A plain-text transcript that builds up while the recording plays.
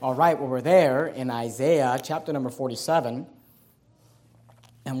All right, well, we're there in Isaiah chapter number 47,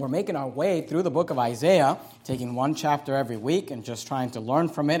 and we're making our way through the book of Isaiah, taking one chapter every week and just trying to learn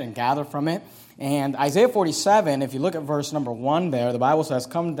from it and gather from it. And Isaiah 47, if you look at verse number 1 there, the Bible says,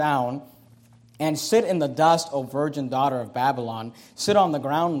 "Come down and sit in the dust, O virgin daughter of Babylon. Sit on the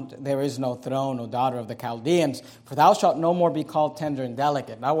ground, there is no throne, O daughter of the Chaldeans, for thou shalt no more be called tender and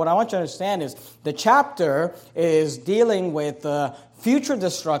delicate." Now, what I want you to understand is the chapter is dealing with the future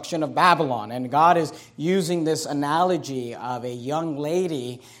destruction of Babylon, and God is using this analogy of a young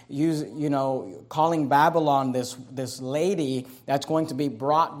lady, calling Babylon this lady that's going to be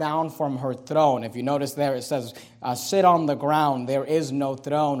brought down from her throne. If you notice there, it says, "Sit on the ground, there is no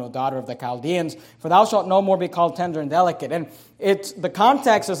throne, O daughter of the Chaldeans, for thou shalt no more be called tender and delicate." And the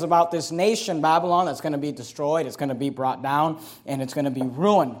context is about this nation, Babylon, that's going to be destroyed, it's going to be brought down, and it's going to be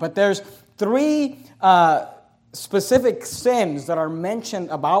ruined. But there's three specific sins that are mentioned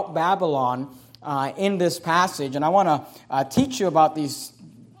about Babylon in this passage. And I want to teach you about these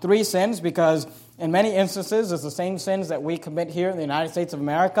three sins because in many instances it's the same sins that we commit here in the United States of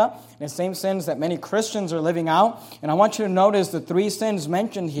America, and the same sins that many Christians are living out. And I want you to notice the three sins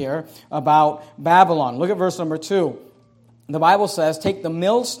mentioned here about Babylon. Look at verse number 2. The Bible says, "Take the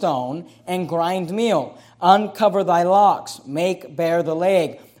millstone and grind meal. Uncover thy locks. Make bare the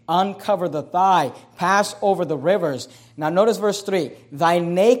leg. Uncover the thigh, pass over the rivers." Now notice verse 3. "Thy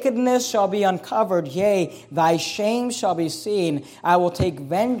nakedness shall be uncovered, yea, thy shame shall be seen. I will take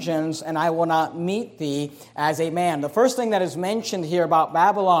vengeance, and I will not meet thee as a man." The first thing that is mentioned here about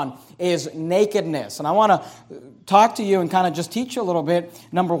Babylon is nakedness. And I want to talk to you and kind of just teach you a little bit.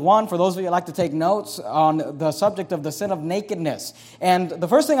 Number one, for those of you who like to take notes on the subject of the sin of nakedness. And the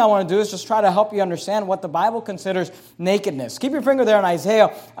first thing I want to do is just try to help you understand what the Bible considers nakedness. Keep your finger there in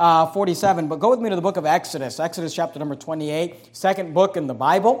Isaiah 47, but go with me to the book of Exodus. Exodus chapter number 28, second book in the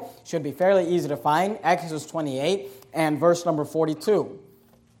Bible. Should be fairly easy to find. Exodus 28 and verse number 42.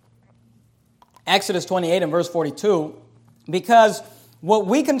 Exodus 28 and verse 42, because what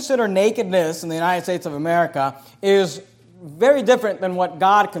we consider nakedness in the United States of America is very different than what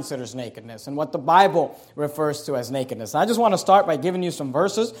God considers nakedness and what the Bible refers to as nakedness. I just want to start by giving you some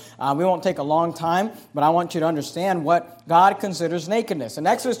verses. We won't take a long time, but I want you to understand what God considers nakedness. In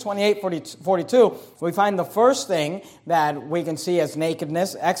Exodus 28, 42, we find the first thing that we can see as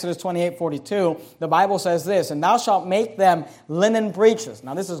nakedness. Exodus 28, 42, the Bible says this, "And thou shalt make them linen breeches."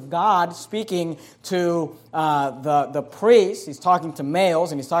 Now this is God speaking to the priests. He's talking to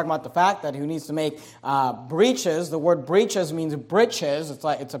males, and he's talking about the fact that he needs to make breeches. The word breeches means breeches.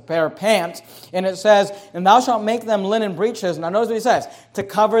 It's a pair of pants. And it says, "And thou shalt make them linen breeches." Now notice what he says, "to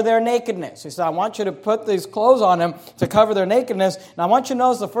cover their nakedness." He said, "I want you to put these clothes on them to cover their nakedness." Now I want you to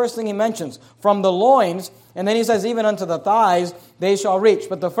notice the first thing he mentions, from the loins, and then he says, "Even unto the thighs they shall reach."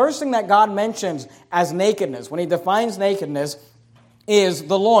 But the first thing that God mentions as nakedness, when he defines nakedness, is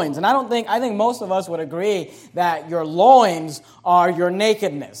the loins. And I think most of us would agree that your loins are your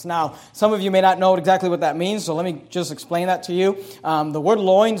nakedness. Now, some of you may not know exactly what that means, so let me just explain that to you. The word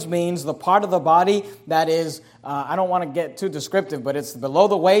loins means the part of the body that is, I don't want to get too descriptive, but it's below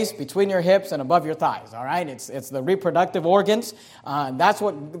the waist, between your hips, and above your thighs, all right? It's the reproductive organs. That's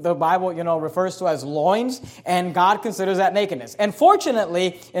what the Bible, refers to as loins, and God considers that nakedness. And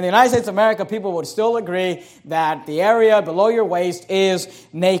fortunately, in the United States of America, people would still agree that the area below your waist is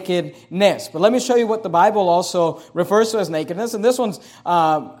nakedness. But let me show you what the Bible also refers to as nakedness, and this one's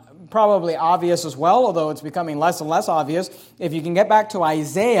probably obvious as well, although it's becoming less and less obvious. If you can get back to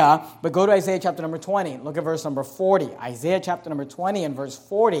Isaiah, but go to Isaiah chapter number 20. Look at verse number 40. Isaiah chapter number 20 and verse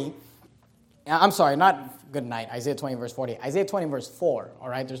 40. I'm sorry, not good night. Isaiah 20 verse 40. Isaiah 20 verse 4. All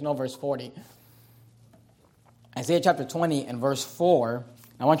right, there's no verse 40. Isaiah chapter 20 and verse 4.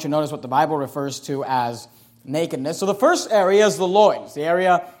 I want you to notice what the Bible refers to as nakedness. So the first area is the loins, the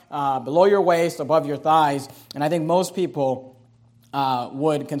area below your waist, above your thighs. And I think most people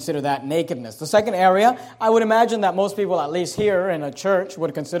would consider that nakedness. The second area, I would imagine that most people, at least here in a church,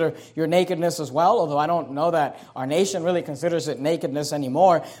 would consider your nakedness as well, although I don't know that our nation really considers it nakedness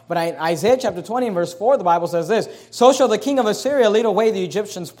anymore. But Isaiah chapter 20 and verse 4, the Bible says this, "So shall the king of Assyria lead away the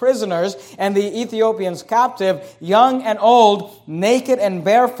Egyptians prisoners and the Ethiopians captive, young and old, naked and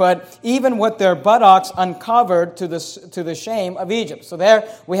barefoot, even with their buttocks uncovered to the shame of Egypt." So there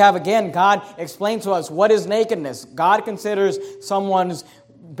we have again, God explains to us what is nakedness. God considers someone's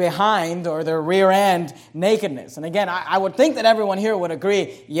behind or their rear end nakedness. And again, I would think that everyone here would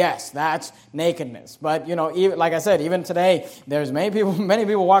agree, yes, that's nakedness. But, even, like I said, even today, there's many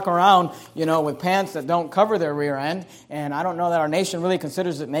people walk around, with pants that don't cover their rear end. And I don't know that our nation really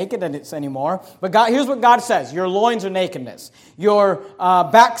considers it nakedness anymore. But here's what God says. Your loins are nakedness. Your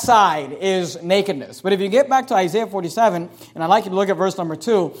backside is nakedness. But if you get back to Isaiah 47, and I'd like you to look at verse number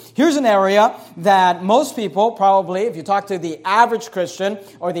 2, here's an area that most people probably, if you talk to the average Christian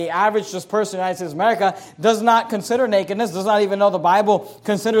or the average just person in the United States of America, does not consider nakedness, does not even know the Bible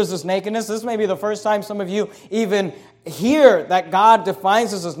considers this nakedness. This may be the first time some of you even hear that God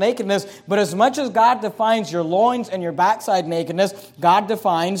defines this as nakedness, but as much as God defines your loins and your backside nakedness, God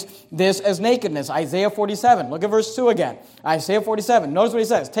defines this as nakedness. Isaiah 47, look at verse 2 again. Isaiah 47, notice what he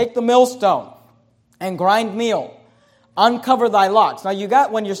says. Take the millstone and grind meal. Uncover thy locks. Now,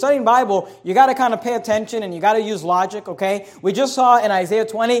 when you're studying Bible, you got to kind of pay attention and you got to use logic, okay? We just saw in Isaiah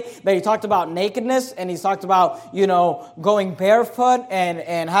 20 that he talked about nakedness and he talked about, going barefoot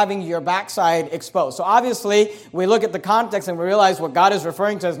and having your backside exposed. So obviously, we look at the context and we realize what God is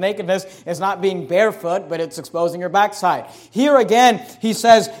referring to as nakedness is not being barefoot, but it's exposing your backside. Here again, he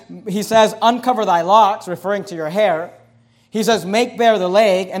says, uncover thy locks, referring to your hair. He says, make bare the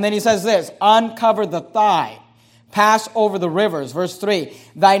leg. And then he says this, uncover the thigh. Pass over the rivers. Verse 3,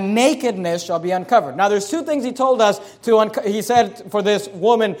 thy nakedness shall be uncovered. Now, there's two things he told us he said for this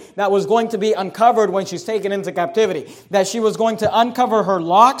woman that was going to be uncovered when she's taken into captivity. That she was going to uncover her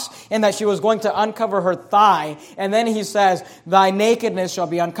locks and that she was going to uncover her thigh. And then he says, thy nakedness shall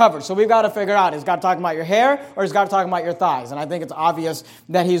be uncovered. So we've got to figure out, is God talking about your hair or is God talking about your thighs? And I think it's obvious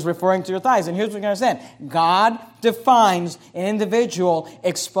that he's referring to your thighs. And here's what you understand. God defines an individual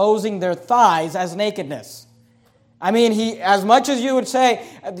exposing their thighs as nakedness. I mean, as much as you would say,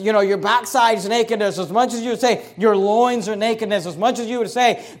 your backside is nakedness, as much as you would say your loins are nakedness, as much as you would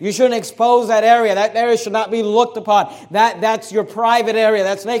say you shouldn't expose that area should not be looked upon, that's your private area,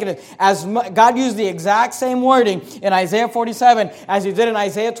 that's nakedness. God used the exact same wording in Isaiah 47 as he did in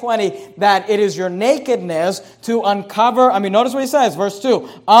Isaiah 20, that it is your nakedness to uncover, notice what he says, verse 2,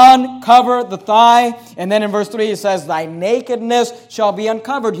 uncover the thigh, and then in verse 3 he says, thy nakedness shall be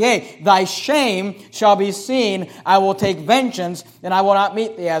uncovered, yea, thy shame shall be seen. I will take vengeance, and I will not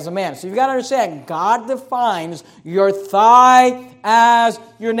meet thee as a man. So you've got to understand, God defines your thigh as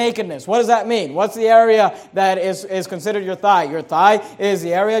your nakedness. What does that mean? What's the area that is considered your thigh? Your thigh is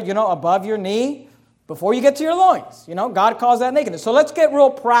the area, above your knee, before you get to your loins. God calls that nakedness. So let's get real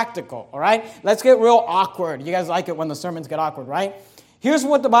practical, all right? Let's get real awkward. You guys like it when the sermons get awkward, right? Here's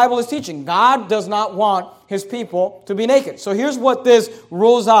what the Bible is teaching. God does not want his people to be naked. So here's what this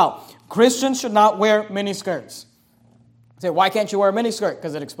rules out. Christians should not wear miniskirts. Say, why can't you wear a miniskirt?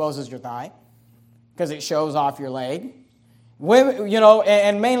 Because it exposes your thigh. Because it shows off your leg. Women,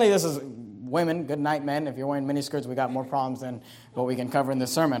 and mainly this is women. Good night, men. If you're wearing miniskirts, we got more problems than what we can cover in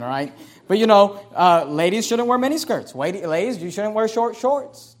this sermon, all right? But, ladies shouldn't wear miniskirts. Ladies, you shouldn't wear short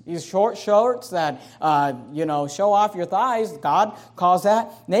shorts. These short shorts that, show off your thighs, God calls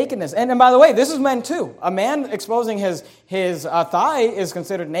that nakedness. And by the way, this is men too. A man exposing his thigh is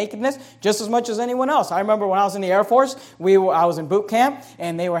considered nakedness just as much as anyone else. I remember when I was in the Air Force, I was in boot camp,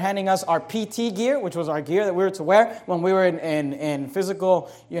 and they were handing us our PT gear, which was our gear that we were to wear when we were in physical,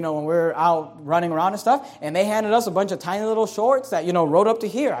 when we were out running around and stuff. And they handed us a bunch of tiny little shorts that, rode up to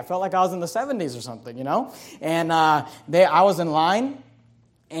here. I felt like I was in the 70s or something, And I was in line.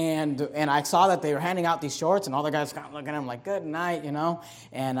 And I saw that they were handing out these shorts, and all the guys kind of looking at them like, good night,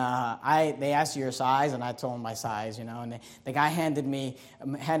 And they asked you your size, and I told them my size, And the guy handed me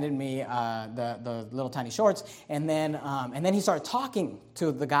the little tiny shorts, and then he started talking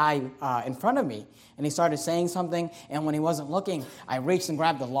to the guy in front of me, and he started saying something, and when he wasn't looking, I reached and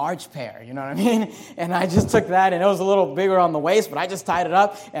grabbed the large pair, you know what I mean? And I just took that, and it was a little bigger on the waist, but I just tied it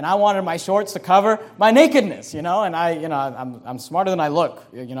up, and I wanted my shorts to cover my nakedness, And I'm smarter than I look.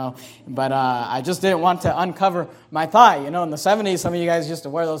 But I just didn't want to uncover my thigh. In the 70s, some of you guys used to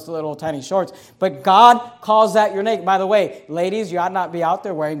wear those little tiny shorts. But God calls that your naked. By the way, ladies, you ought not be out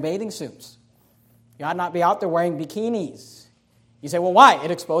there wearing bathing suits. You ought not be out there wearing bikinis. You say, well, why? It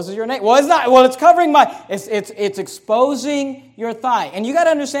exposes your naked. Well, it's not. Well, it's covering it's exposing your thigh. And you got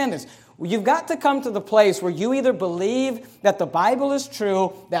to understand this. You've got to come to the place where you either believe that the Bible is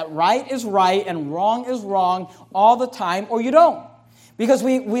true, that right is right and wrong is wrong all the time, or you don't. Because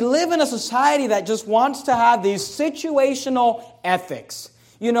we live in a society that just wants to have these situational ethics.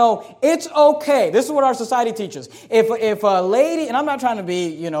 It's okay. This is what our society teaches. If a lady, and I'm not trying to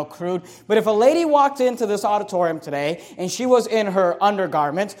be, crude, but if a lady walked into this auditorium today and she was in her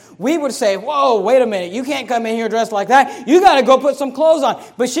undergarments, we would say, whoa, wait a minute, you can't come in here dressed like that. You got to go put some clothes on.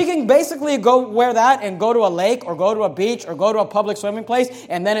 But she can basically go wear that and go to a lake or go to a beach or go to a public swimming place,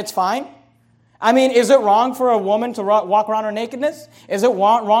 and then it's fine. I mean, is it wrong for a woman to walk around her nakedness? Is it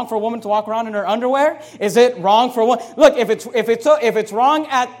wrong for a woman to walk around in her underwear? Is it wrong for a woman? Look, if it's wrong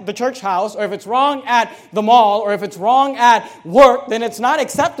at the church house, or if it's wrong at the mall, or if it's wrong at work, then it's not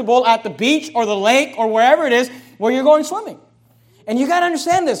acceptable at the beach or the lake or wherever it is where you're going swimming. And you got to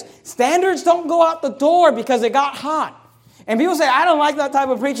understand this. Standards don't go out the door because it got hot. And people say, I don't like that type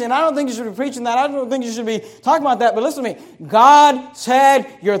of preaching. I don't think you should be preaching that. I don't think you should be talking about that. But listen to me. God said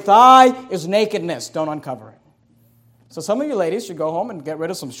your thigh is nakedness. Don't uncover it. So some of you ladies should go home and get rid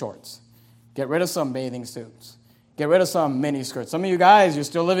of some shorts. Get rid of some bathing suits. Get rid of some mini skirts. Some of you guys, you're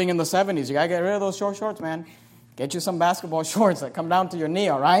still living in the 70s. You got to get rid of those short shorts, man. Get you some basketball shorts that come down to your knee,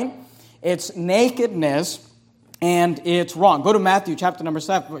 all right? It's nakedness, and it's wrong. Go to Matthew chapter number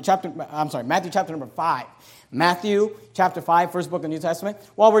 5. Matthew chapter 5, first book of the New Testament.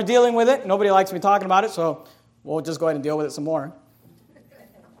 While we're dealing with it, nobody likes me talking about it, so we'll just go ahead and deal with it some more.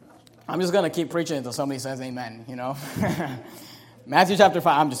 I'm just going to keep preaching until somebody says amen, Matthew chapter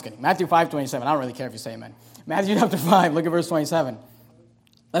 5, I'm just kidding. Matthew 5:27. I don't really care if you say amen. Matthew chapter 5, look at verse 27.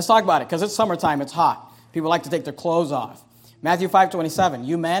 Let's talk about it, because it's summertime, it's hot. People like to take their clothes off. Matthew 5:27.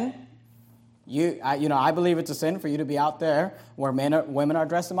 You men, I believe it's a sin for you to be out there where women are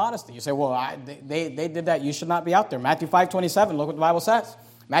dressed in modesty. You say, well, they did that. You should not be out there. Matthew 5:27, look what the Bible says.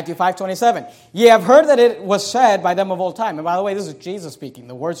 Matthew 5:27. Ye have heard that it was said by them of old time. And by the way, this is Jesus speaking.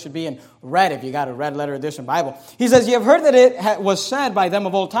 The words should be in red if you got a red letter edition Bible. He says, ye have heard that it was said by them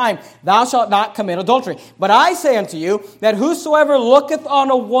of old time, thou shalt not commit adultery. But I say unto you that whosoever looketh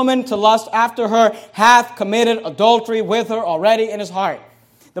on a woman to lust after her hath committed adultery with her already in his heart.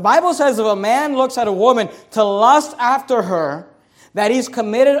 The Bible says if a man looks at a woman to lust after her, that he's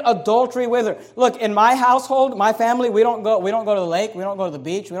committed adultery with her. Look, in my household, my family, we don't go to the lake, we don't go to the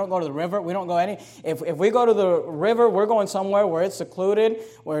beach, we don't go to the river, we don't go any. If we go to the river, we're going somewhere where it's secluded,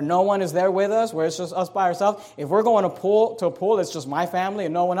 where no one is there with us, where it's just us by ourselves. If we're going to a pool, it's just my family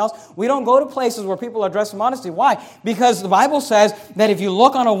and no one else. We don't go to places where people are dressed in modesty. Why? Because the Bible says that if you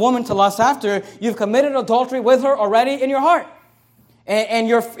look on a woman to lust after her, you've committed adultery with her already in your heart. And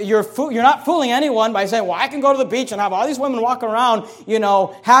you're not fooling anyone by saying, well, I can go to the beach and have all these women walk around,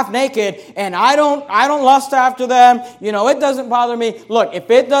 half naked, and I don't lust after them. It doesn't bother me. Look, if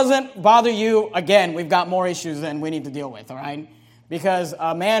it doesn't bother you, again, we've got more issues than we need to deal with, all right? Because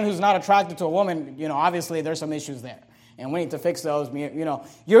a man who's not attracted to a woman, obviously there's some issues there. And we need to fix those.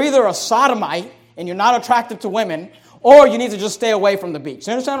 You're either a sodomite and you're not attracted to women, or you need to just stay away from the beach.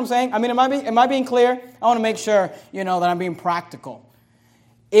 You understand what I'm saying? I mean, am I being clear? I want to make sure, that I'm being practical.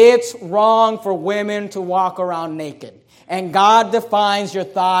 It's wrong for women to walk around naked. And God defines your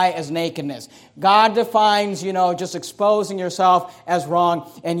thigh as nakedness. God defines, just exposing yourself as wrong.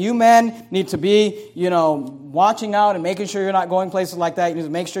 And you men need to be, watching out and making sure you're not going places like that. You need to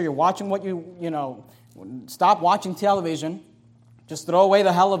make sure you're watching what stop watching television. Just throw away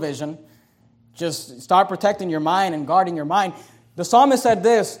the television. Just start protecting your mind and guarding your mind. The psalmist said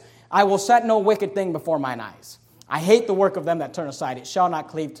this, I will set no wicked thing before mine eyes. I hate the work of them that turn aside. It shall not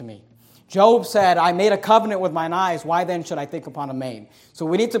cleave to me. Job said, I made a covenant with mine eyes. Why then should I think upon a maid? So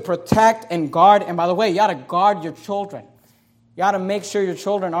we need to protect and guard. And by the way, you got to guard your children. You got to make sure your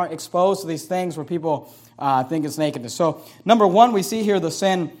children aren't exposed to these things where people think it's nakedness. So number one, we see here the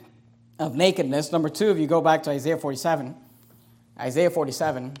sin of nakedness. Number two, if you go back to Isaiah 47. Isaiah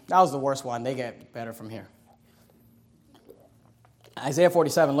 47, that was the worst one. They get better from here. Isaiah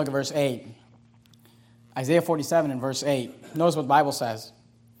 47, look at verse 8. Isaiah 47 and verse 8. Notice what the Bible says.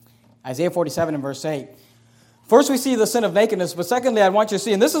 Isaiah 47 and verse 8. First, we see the sin of nakedness, but secondly, I want you to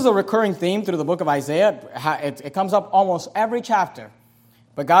see, and this is a recurring theme through the book of Isaiah. It comes up almost every chapter,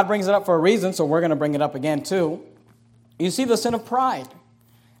 but God brings it up for a reason, so we're going to bring it up again too. You see the sin of pride.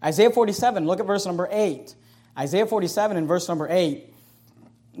 Isaiah 47, look at verse number 8. Isaiah 47 and verse number 8.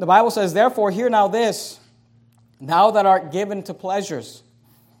 The Bible says, therefore, hear now this, thou that art given to pleasures,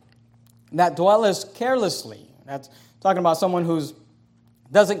 that dwellest carelessly. That's talking about someone who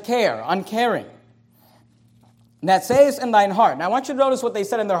doesn't care, uncaring. That sayest in thine heart. Now I want you to notice what they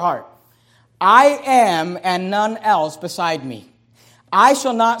said in their heart. I am and none else beside me. I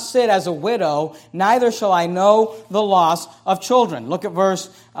shall not sit as a widow, neither shall I know the loss of children. Look at verse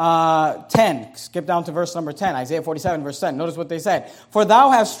 10. Skip down to verse number 10, Isaiah 47, verse 10. Notice what they said. For thou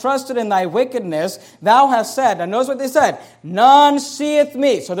hast trusted in thy wickedness, thou hast said, and notice what they said, none seeth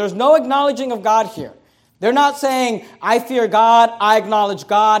me. So there's no acknowledging of God here. They're not saying, I fear God, I acknowledge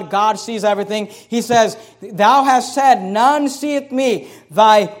God, God sees everything. He says, thou hast said, none seeth me.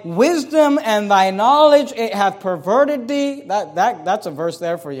 Thy wisdom and thy knowledge, it hath perverted thee. That's a verse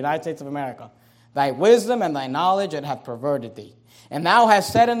there for the United States of America. Thy wisdom and thy knowledge, it hath perverted thee. And thou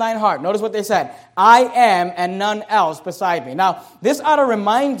hast said in thine heart, notice what they said, I am and none else beside me. Now, this ought to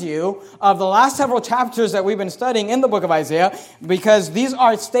remind you of the last several chapters that we've been studying in the book of Isaiah, because these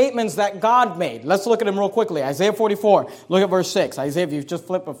are statements that God made. Let's look at them real quickly. Isaiah 44, look at verse 6. Isaiah, if you just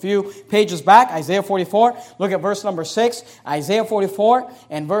flip a few pages back, Isaiah 44, look at verse number 6. Isaiah 44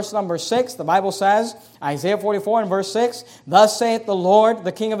 and verse number 6, the Bible says, Isaiah 44 and verse 6, thus saith the Lord,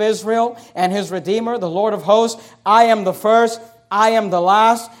 the King of Israel, and his Redeemer, the Lord of hosts, I am the first, I am the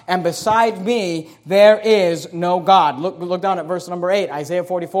last, and beside me there is no God. Look down at verse number 8, Isaiah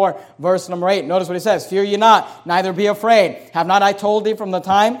 44, verse number 8. Notice what it says, fear ye not, neither be afraid. Have not I told thee from the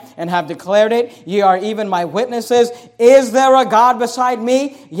time, and have declared it? Ye are even my witnesses. Is there a God beside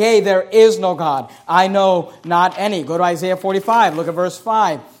me? Yea, there is no God. I know not any. Go to Isaiah 45, look at verse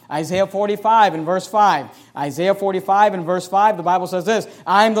 5. Isaiah 45 and verse 5. Isaiah 45 and verse 5, the Bible says this,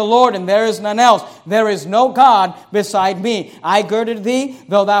 I am the Lord, and there is none else. There is no God beside me. I girded thee,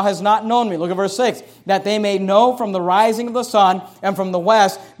 though thou hast not known me. Look at verse 6. That they may know from the rising of the sun and from the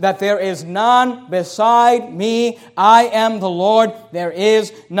west that there is none beside me. I am the Lord, there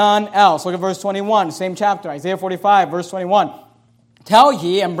is none else. Look at verse 21, same chapter, Isaiah 45, verse 21. Tell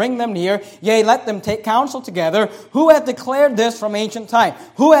ye and bring them near, yea, let them take counsel together. Who hath declared this from ancient time?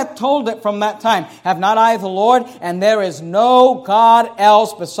 Who hath told it from that time? Have not I the Lord? And there is no God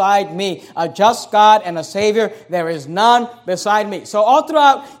else beside me. A just God and a Savior. There is none beside me. So all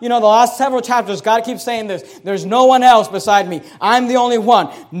throughout, the last several chapters, God keeps saying this. There's no one else beside me. I'm the only one.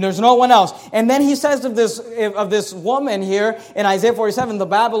 There's no one else. And then he says of this woman here in Isaiah 47, the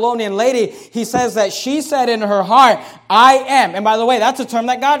Babylonian lady, he says that she said in her heart, I am. And by the way, that's a term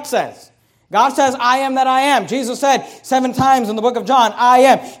that God says. God says, I am that I am. Jesus said 7 times in the book of John, I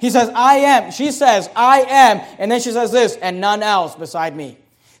am. He says, I am. She says, I am. And then she says this, and none else beside me.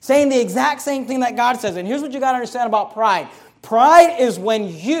 Saying the exact same thing that God says. And here's what you got to understand about pride. Pride is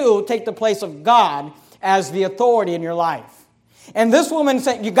when you take the place of God as the authority in your life. And this woman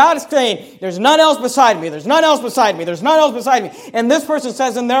said, God is saying, there's none else beside me. There's none else beside me. There's none else beside me. And this person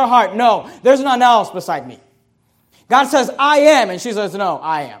says in their heart, no, there's none else beside me. God says, I am. And she says, no,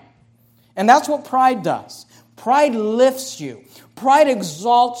 I am. And that's what pride does. Pride lifts you. Pride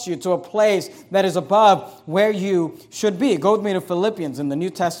exalts you to a place that is above where you should be. Go with me to Philippians in the New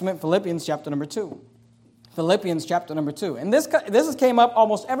Testament, Philippians chapter number 2. Philippians chapter number 2. And this came up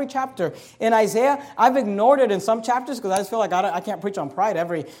almost every chapter in Isaiah. I've ignored it in some chapters because I just feel like I can't preach on pride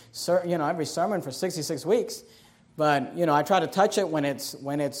every sermon for 66 weeks. But, I try to touch it when it's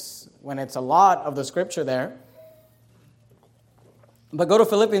a lot of the scripture there. But go to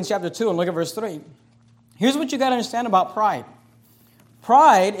Philippians chapter 2 and look at verse 3. Here's what you got to understand about pride.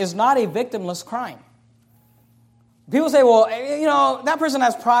 Pride is not a victimless crime. People say, well, that person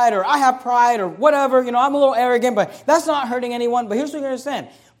has pride, or I have pride, or whatever. I'm a little arrogant, but that's not hurting anyone. But here's what you understand.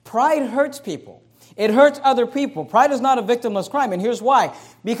 Pride hurts people. It hurts other people. Pride is not a victimless crime, and here's why.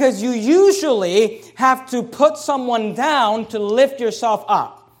 Because you usually have to put someone down to lift yourself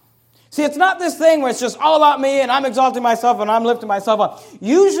up. See, it's not this thing where it's just all about me and I'm exalting myself and I'm lifting myself up.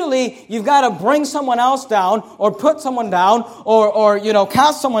 Usually, you've got to bring someone else down or put someone down or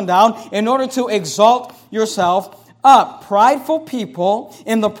cast someone down in order to exalt yourself up. Prideful people,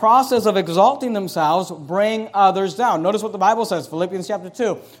 in the process of exalting themselves, bring others down. Notice what the Bible says, Philippians chapter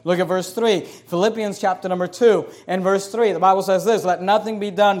 2. Look at verse 3. Philippians chapter number 2 and verse 3. The Bible says this, let nothing be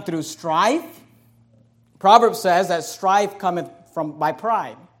done through strife. Proverbs says that strife cometh by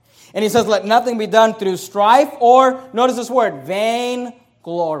pride. And he says, let nothing be done through strife or, notice this word, vain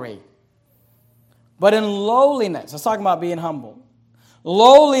glory. But in lowliness, that's talking about being humble.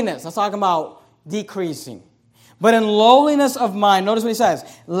 Lowliness, that's talking about decreasing. But in lowliness of mind, notice what he says,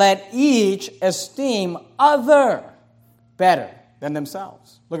 let each esteem other better than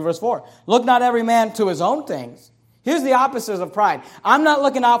themselves. Look at verse 4. Look not every man to his own things. Here's the opposite of pride. I'm not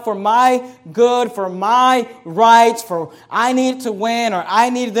looking out for my good, for my rights, for I need to win or I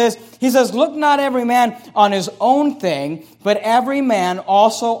need this. He says, look not every man on his own thing, but every man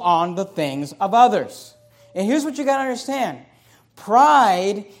also on the things of others. And here's what you got to understand.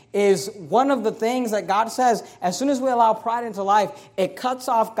 Pride is one of the things that God says, as soon as we allow pride into life, it cuts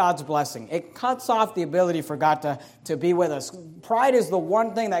off God's blessing. It cuts off the ability for God to be with us. Pride is the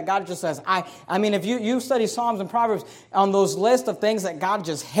one thing that God just says. I mean, if you study Psalms and Proverbs, on those lists of things that God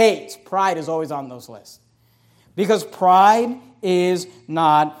just hates, pride is always on those lists. Because pride is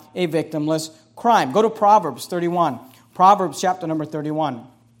not a victimless crime. Go to Proverbs 31. Proverbs chapter number 31.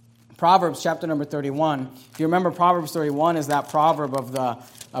 Proverbs chapter number 31. If you remember, Proverbs 31 is that proverb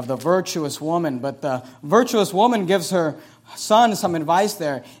of the virtuous woman. But the virtuous woman gives her son some advice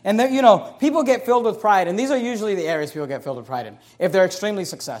there. And there, people get filled with pride. And these are usually the areas people get filled with pride in. If they're extremely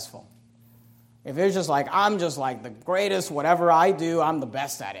successful. If they're just like, I'm just like the greatest, whatever I do, I'm the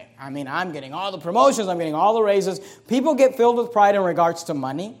best at it. I mean, I'm getting all the promotions, I'm getting all the raises. People get filled with pride in regards to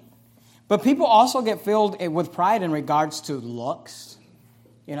money. But people also get filled with pride in regards to looks.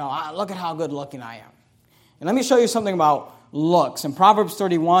 Look at how good looking I am. And let me show you something about looks. In Proverbs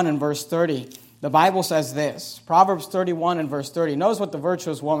 31 and verse 30, the Bible says this. Proverbs 31 and verse 30. Notice what the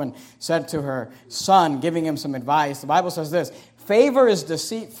virtuous woman said to her son, giving him some advice. The Bible says this. Favor is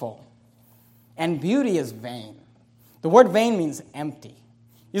deceitful, and beauty is vain. The word vain means empty.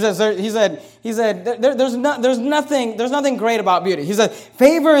 He said, there's nothing great about beauty. He said,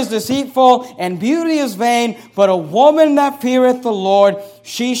 favor is deceitful and beauty is vain, but a woman that feareth the Lord,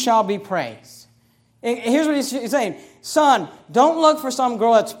 she shall be praised. And here's what he's saying. Son, don't look for some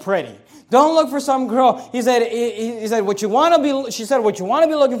girl that's pretty. Don't look for some girl. He said, what you want to be, she said, what you want to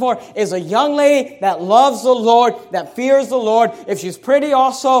be looking for is a young lady that loves the Lord, that fears the Lord. If she's pretty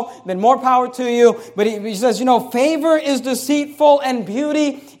also, then more power to you. But he says, favor is deceitful and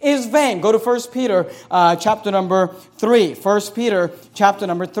beauty is vain. Go to 1 Peter chapter number 3. 1 Peter chapter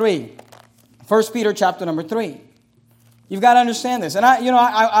number 3. 1 Peter chapter number 3. You've got to understand this. And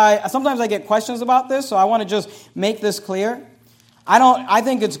I sometimes I get questions about this, so I want to just make this clear. I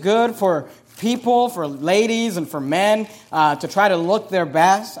think it's good for people, for ladies and for men to try to look their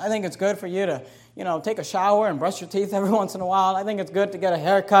best. I think it's good for you to, take a shower and brush your teeth every once in a while. I think it's good to get a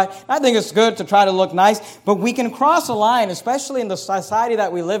haircut. I think it's good to try to look nice. But we can cross a line, especially in the society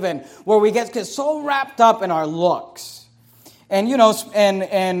that we live in, where we get so wrapped up in our looks. And,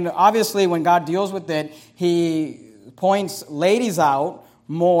 and obviously when God deals with it, He points ladies out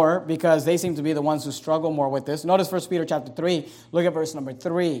more because they seem to be the ones who struggle more with this. Notice 1 Peter chapter 3. Look at verse number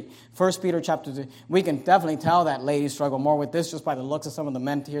 3. 1 Peter chapter 3. We can definitely tell that ladies struggle more with this just by the looks of some of the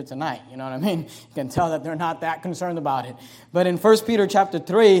men here tonight. You know what I mean? You can tell that they're not that concerned about it. But in 1 Peter chapter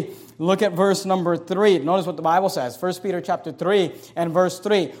 3, look at verse number 3. Notice what the Bible says. 1 Peter chapter 3 and verse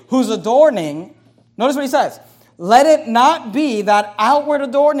 3. Whose adorning, notice what he says. Let it not be that outward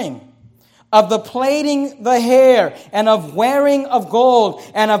adorning of the plaiting the hair, and of wearing of gold,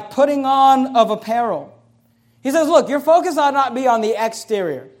 and of putting on of apparel. He says, look, your focus ought not be on the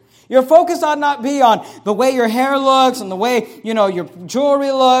exterior. Your focus ought not be on the way your hair looks, and the way, your jewelry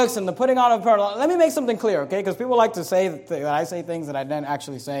looks, and the putting on of apparel. Let me make something clear, okay? Because people like to say that I say things that I didn't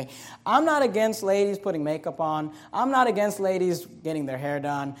actually say. I'm not against ladies putting makeup on. I'm not against ladies getting their hair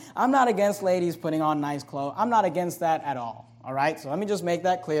done. I'm not against ladies putting on nice clothes. I'm not against that at all right? So let me just make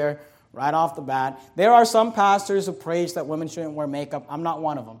that clear. Right off the bat. There are some pastors who preach that women shouldn't wear makeup. I'm not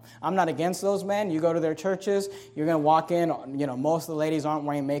one of them. I'm not against those men. You go to their churches, you're going to walk in, most of the ladies aren't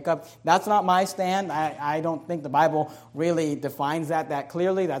wearing makeup. That's not my stand. I don't think the Bible really defines that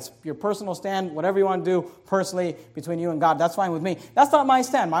clearly. That's your personal stand. Whatever you want to do personally between you and God, that's fine with me. That's not my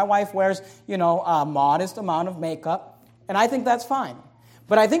stand. My wife wears, a modest amount of makeup, and I think that's fine.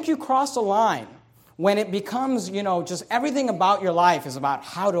 But I think you cross a line when it becomes, just everything about your life is about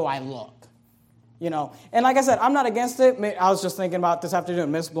how do I look, And like I said, I'm not against it. I was just thinking about this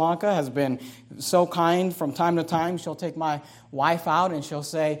afternoon. Miss Blanca has been so kind from time to time. She'll take my wife out and she'll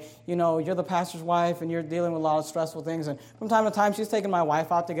say, you're the pastor's wife and you're dealing with a lot of stressful things. And from time to time, she's taking my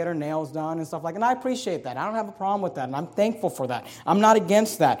wife out to get her nails done and stuff like that. And I appreciate that. I don't have a problem with that. And I'm thankful for that. I'm not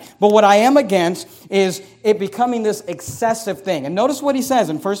against that. But what I am against is it becoming this excessive thing. And notice what he says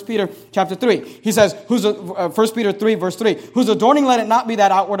in 1 Peter chapter 3. He says, 1 Peter 3, verse 3, whose adorning let it not be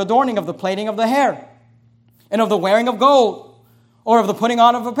that outward adorning of the plaiting of the hair and of the wearing of gold, or of the putting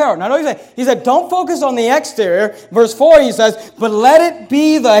on of apparel. Now, notice he said, don't focus on the exterior. Verse 4, he says, but let it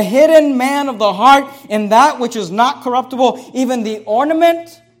be the hidden man of the heart in that which is not corruptible, even the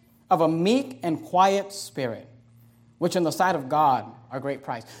ornament of a meek and quiet spirit, which in the sight of God are great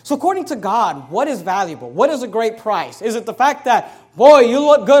price. So according to God, what is valuable? What is a great price? Is it the fact that, boy, you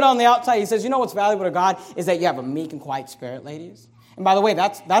look good on the outside? He says, what's valuable to God is that you have a meek and quiet spirit, ladies. And by the way,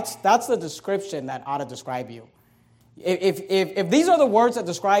 that's the description that ought to describe you. If these are the words that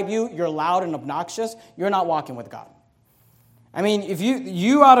describe you, you're loud and obnoxious, you're not walking with God. I mean, if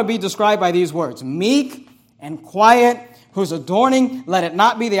you ought to be described by these words, meek and quiet, whose adorning, let it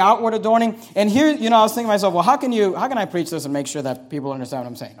not be the outward adorning. And here, I was thinking to myself, well, how can I preach this and make sure that people understand what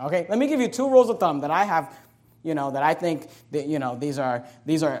I'm saying? Okay, let me give you 2 rules of thumb that I have, that I think that, these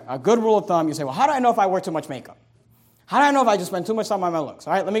are a good rule of thumb. You say, well, how do I know if I wear too much makeup? How do I know if I just spend too much time on my looks?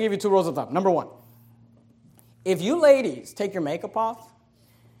 All right, let me give you 2 rules of thumb. Number 1, if you ladies take your makeup off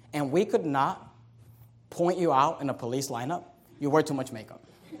and we could not point you out in a police lineup, you wear too much makeup.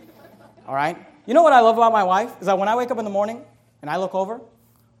 All right? You know what I love about my wife? Is that when I wake up in the morning and I look over,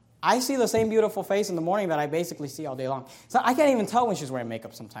 I see the same beautiful face in the morning that I basically see all day long. So I can't even tell when she's wearing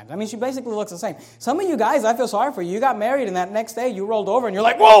makeup sometimes. I mean, she basically looks the same. Some of you guys, I feel sorry for you. You got married and that next day you rolled over and you're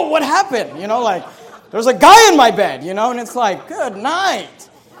like, whoa, what happened? There's a guy in my bed, and it's like, good night.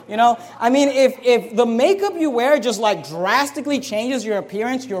 I mean, if the makeup you wear just drastically changes your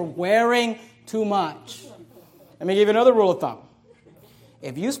appearance, you're wearing too much. Let me give you another rule of thumb.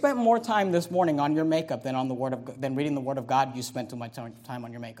 If you spent more time this morning on your makeup than reading the Word of God, you spent too much time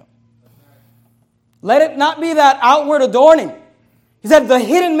on your makeup. Let it not be that outward adorning. He said, the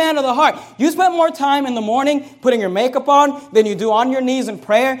hidden man of the heart. You spend more time in the morning putting your makeup on than you do on your knees in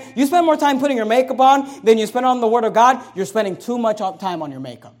prayer. You spend more time putting your makeup on than you spend on the Word of God. You're spending too much time on your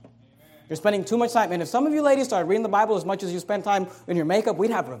makeup. You're spending too much time. And if some of you ladies started reading the Bible as much as you spend time in your makeup,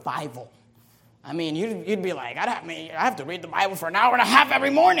 we'd have revival. I mean, you'd be like, I have to read the Bible for an hour and a half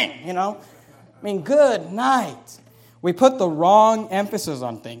every morning, I mean, good night. We put the wrong emphasis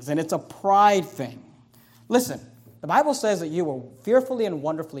on things, and it's a pride thing. Listen, the Bible says that you were fearfully and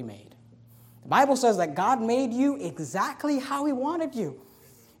wonderfully made. The Bible says that God made you exactly how He wanted you.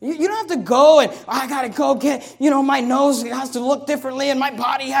 You don't have to go and, I got to go get, my nose has to look differently and my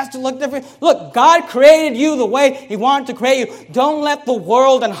body has to look different. Look, God created you the way He wanted to create you. Don't let the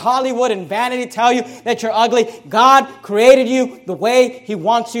world and Hollywood and vanity tell you that you're ugly. God created you the way He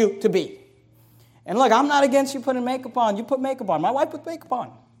wants you to be. And look, I'm not against you putting makeup on. You put makeup on. My wife put makeup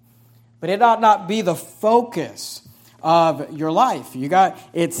on. But it ought not be the focus of your life.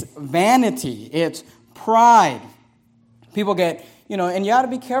 It's vanity. It's pride. People get... and you ought to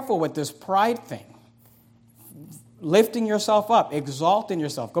be careful with this pride thing. Lifting yourself up, exalting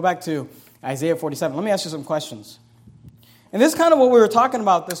yourself. Go back to Isaiah 47. Let me ask you some questions. And this is kind of what we were talking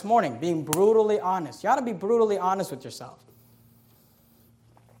about this morning, being brutally honest. You ought to be brutally honest with yourself.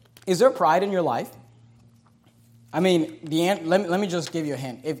 Is there pride in your life? I mean, let me just give you a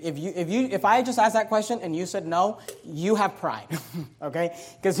hint. If I just asked that question and you said no, you have pride, okay?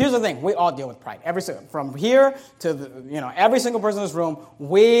 Because here's the thing: we all deal with pride. From here to every single person in this room,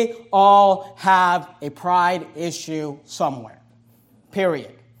 we all have a pride issue somewhere.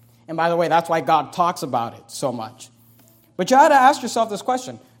 Period. And by the way, that's why God talks about it so much. But you ought to ask yourself this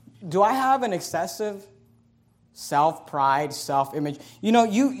question: do I have an excessive self-pride, self-image? You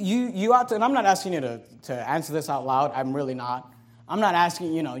ought to, and I'm not asking you to answer this out loud. I'm really not. I'm not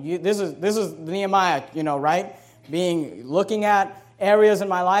asking, this is Nehemiah, right? Looking at areas in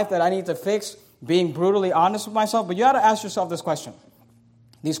my life that I need to fix, being brutally honest with myself. But you ought to ask yourself these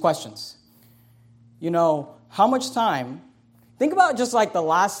questions. How much time, think about just the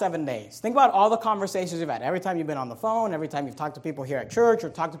last 7 days. Think about all the conversations you've had. Every time you've been on the phone, every time you've talked to people here at church, or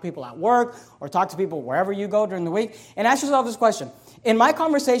talked to people at work, or talked to people wherever you go during the week. And ask yourself this question: in my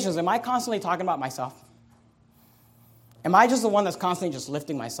conversations, am I constantly talking about myself? Am I just the one that's constantly just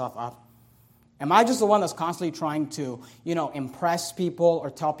lifting myself up? Am I just the one that's constantly trying to, impress people or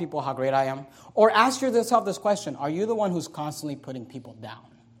tell people how great I am? Or ask yourself this question: are you the one who's constantly putting people down?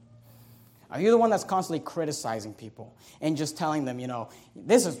 Are you the one that's constantly criticizing people and just telling them,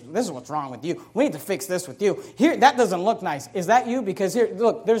 this is what's wrong with you. We need to fix this with you. Here, that doesn't look nice. Is that you? Because here,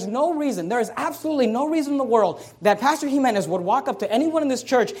 look, there is absolutely no reason in the world that Pastor Jimenez would walk up to anyone in this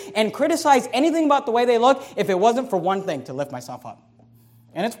church and criticize anything about the way they look if it wasn't for one thing: to lift myself up.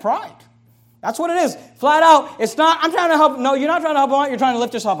 And it's pride. That's what it is. Flat out, it's not, I'm trying to help. No, you're not trying to help them out. You're trying to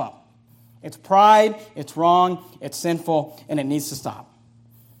lift yourself up. It's pride. It's wrong. It's sinful. And it needs to stop.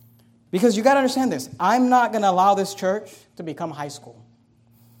 Because you got to understand this. I'm not going to allow this church to become high school.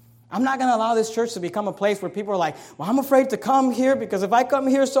 I'm not going to allow this church to become a place where people are like, well, I'm afraid to come here because if I come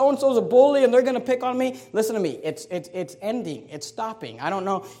here, so-and-so's a bully and they're going to pick on me. Listen to me. It's ending. It's stopping. I don't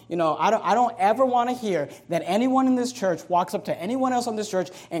know. I don't ever want to hear that anyone in this church walks up to anyone else in this church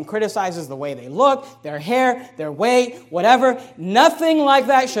and criticizes the way they look, their hair, their weight, whatever. Nothing like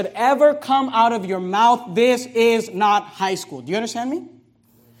that should ever come out of your mouth. This is not high school. Do you understand me?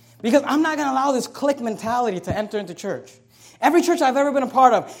 Because I'm not going to allow this clique mentality to enter into church. Every church I've ever been a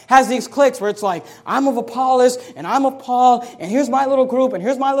part of has these cliques where it's like, I'm of Apollos, and I'm of Paul, and here's my little group, and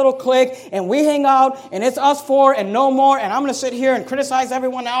here's my little clique, and we hang out, and it's us four and no more, and I'm going to sit here and criticize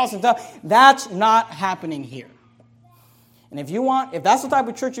everyone else. That's not happening here. And if that's the type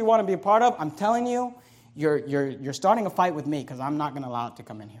of church you want to be a part of, I'm telling you, you're starting a fight with me because I'm not going to allow it to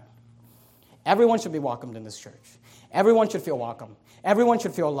come in here. Everyone should be welcomed in this church. Everyone should feel welcome. Everyone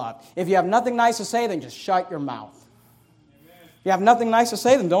should feel loved. If you have nothing nice to say, then just shut your mouth. If you have nothing nice to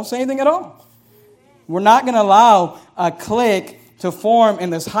say, then don't say anything at all. We're not going to allow a clique to form in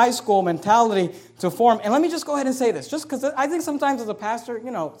this high school mentality to form. And let me just go ahead and say this, just because I think sometimes as a pastor,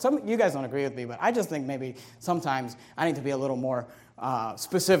 some you guys don't agree with me, but I just think maybe sometimes I need to be a little more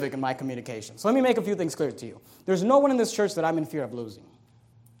specific in my communication. So let me make a few things clear to you. There's no one in this church that I'm in fear of losing.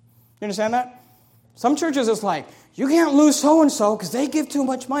 You understand that? Some churches, it's like, you can't lose so-and-so because they give too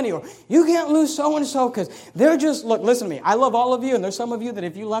much money. Or you can't lose so-and-so because they're just, look, listen to me. I love all of you, and there's some of you that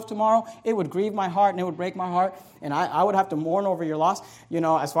if you left tomorrow, it would grieve my heart and it would break my heart. And I would have to mourn over your loss. I'm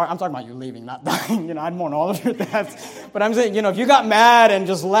talking about you leaving, not dying. I'd mourn all of your deaths. But I'm saying, if you got mad and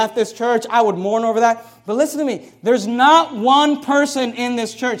just left this church, I would mourn over that. But listen to me. There's not one person in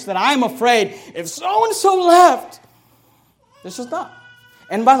this church that I'm afraid if so-and-so left. There's just not.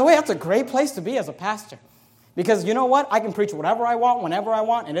 And by the way, that's a great place to be as a pastor. Because you know what? I can preach whatever I want, whenever I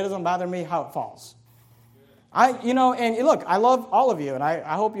want, and it doesn't bother me how it falls. And look, I love all of you, and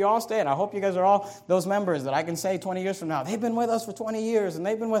I hope you all stay, and I hope you guys are all those members that I can say 20 years from now, they've been with us for 20 years, and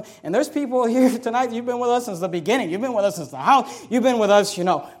there's people here tonight, you've been with us since the beginning. You've been with us since the house. You've been with us,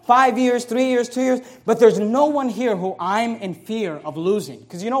 5 years, 3 years, 2 years. But there's no one here who I'm in fear of losing.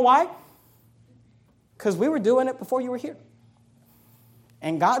 Because you know why? Because we were doing it before you were here.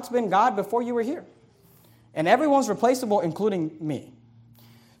 And God's been God before you were here. And everyone's replaceable, including me.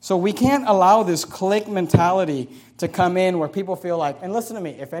 So we can't allow this clique mentality to come in where people feel like, and listen to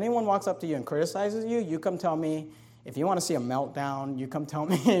me, if anyone walks up to you and criticizes you, you come tell me. If you want to see a meltdown, you come tell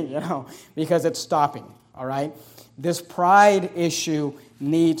me, because it's stopping, all right? This pride issue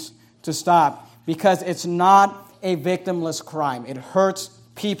needs to stop because it's not a victimless crime. It hurts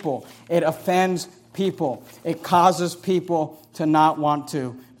people. It offends people. It causes people to not want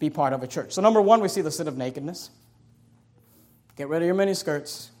to be part of a church. So number one, we see the sin of nakedness. Get rid of your mini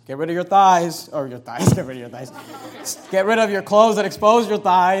skirts. Get rid of your thighs. Get rid of your thighs. Get rid of your clothes that expose your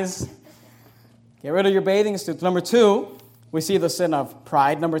thighs. Get rid of your bathing suits. Number two, we see the sin of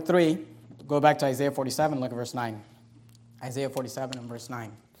pride. Number three, go back to Isaiah 47, look at verse 9. Isaiah 47 and verse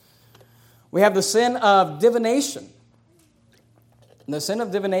 9. We have the sin of divination. The sin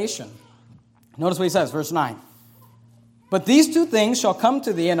of divination. Notice what he says, verse 9. But these two things shall come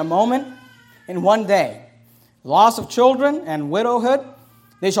to thee in a moment, in one day. Loss of children and widowhood,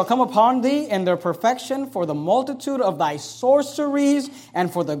 they shall come upon thee in their perfection for the multitude of thy sorceries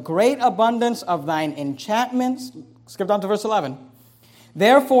and for the great abundance of thine enchantments. Skip down to verse 11.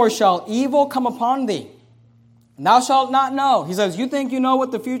 Therefore shall evil come upon thee. Thou shalt not know. He says, you think you know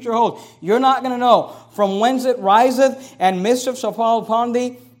what the future holds. You're not going to know. From whence it riseth, and mischief shall fall upon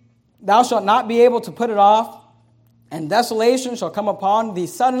thee. Thou shalt not be able to put it off. And desolation shall come upon thee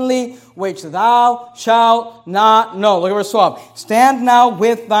suddenly, which thou shalt not know. Look at verse 12. Stand now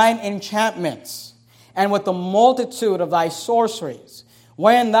with thine enchantments, and with the multitude of thy sorceries,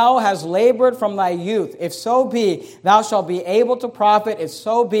 wherein thou hast labored from thy youth. If so be, thou shalt be able to profit. If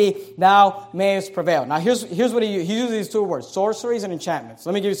so be, thou mayest prevail. Now here's what he uses these two words, sorceries and enchantments.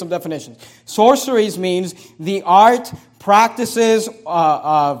 Let me give you some definitions. Sorceries means the art, practices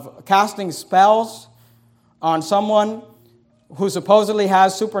of casting spells on someone who supposedly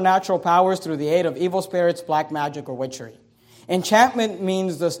has supernatural powers through the aid of evil spirits, black magic, or witchery. Enchantment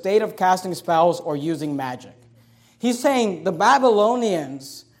means the state of casting spells or using magic. He's saying the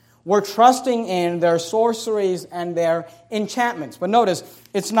Babylonians were trusting in their sorceries and their enchantments. But notice,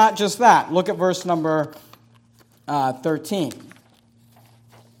 it's not just that. Look at verse number 13.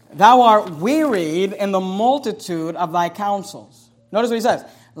 Thou art wearied in the multitude of thy counsels. Notice what he says.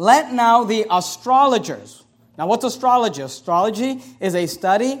 Let now the astrologers. Now, what's astrology? Astrology is a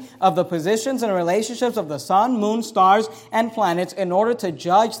study of the positions and relationships of the sun, moon, stars, and planets in order to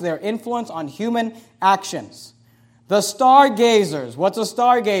judge their influence on human actions. The stargazers. What's a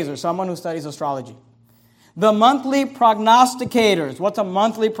stargazer? Someone who studies astrology. The monthly prognosticators. What's a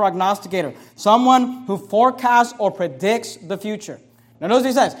monthly prognosticator? Someone who forecasts or predicts the future. Now, notice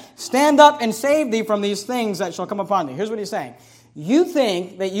what he says. Stand up and save thee from these things that shall come upon thee. Here's what he's saying. You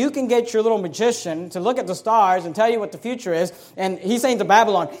think that you can get your little magician to look at the stars and tell you what the future is. And he's saying to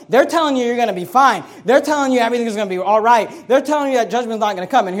Babylon, they're telling you you're going to be fine. They're telling you everything's going to be all right. They're telling you that judgment's not going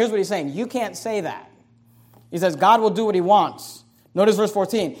to come. And here's what he's saying. You can't say that. He says God will do what he wants. Notice verse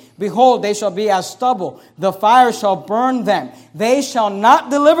 14. Behold, they shall be as stubble. The fire shall burn them. They shall not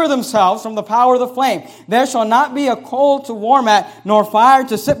deliver themselves from the power of the flame. There shall not be a coal to warm at, nor fire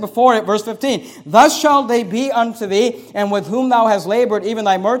to sit before it. Verse 15. Thus shall they be unto thee, and with whom thou hast labored, even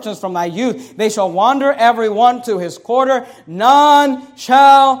thy merchants from thy youth. They shall wander every one to his quarter. None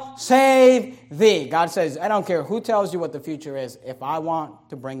shall save thee. God says, I don't care who tells you what the future is. If I want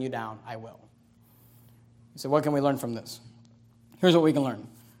to bring you down, I will. So what can we learn from this? Here's what we can learn.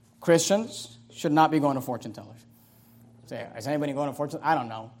 Christians should not be going to fortune tellers. Say, is anybody going to fortune? I don't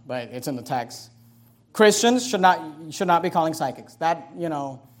know, but it's in the text. Christians should not be calling psychics. That,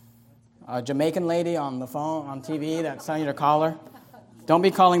 a Jamaican lady on the phone, on TV that's telling you to call her. Don't be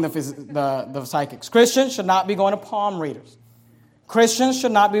calling the psychics. Christians should not be going to palm readers. Christians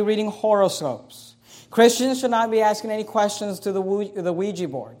should not be reading horoscopes. Christians should not be asking any questions to the Ouija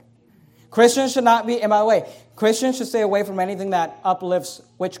board. Christians should not be, and by the way, Christians should stay away from anything that uplifts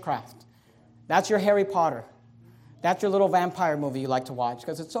witchcraft. That's your Harry Potter. That's your little vampire movie you like to watch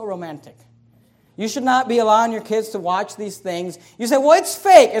because it's so romantic. You should not be allowing your kids to watch these things. You say, well, it's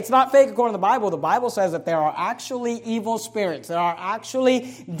fake. It's not fake according to the Bible. The Bible says that there are actually evil spirits. There are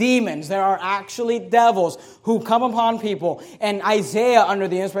actually demons. There are actually devils who come upon people. And Isaiah, under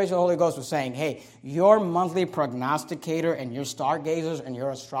the inspiration of the Holy Ghost, was saying, hey, your monthly prognosticator and your stargazers and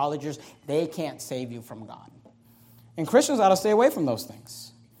your astrologers, they can't save you from God. And Christians ought to stay away from those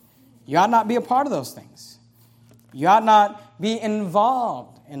things. You ought not be a part of those things. You ought not be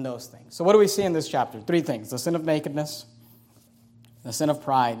involved in those things. So what do we see in this chapter? 3 things. The sin of nakedness, the sin of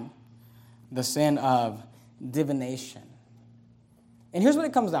pride, the sin of divination. And here's what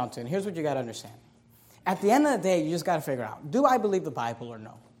it comes down to, and here's what you got to understand. At the end of the day, you just got to figure out, do I believe the Bible or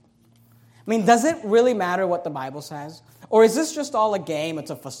no? I mean, does it really matter what the Bible says? Or is this just all a game?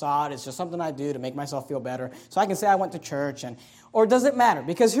 It's a facade. It's just something I do to make myself feel better so I can say I went to church. Or does it matter?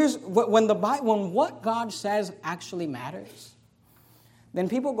 Because here's when what God says actually matters, then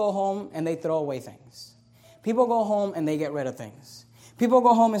people go home and they throw away things. People go home and they get rid of things. People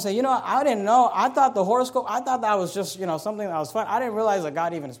go home and say, I didn't know. I thought the horoscope, I thought that was just, something that was fun. I didn't realize that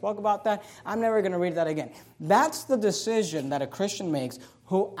God even spoke about that. I'm never going to read that again. That's the decision that a Christian makes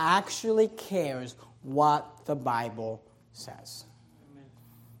who actually cares what the Bible says. Amen.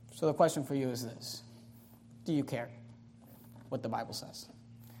 So the question for you is this. Do you care what the Bible says?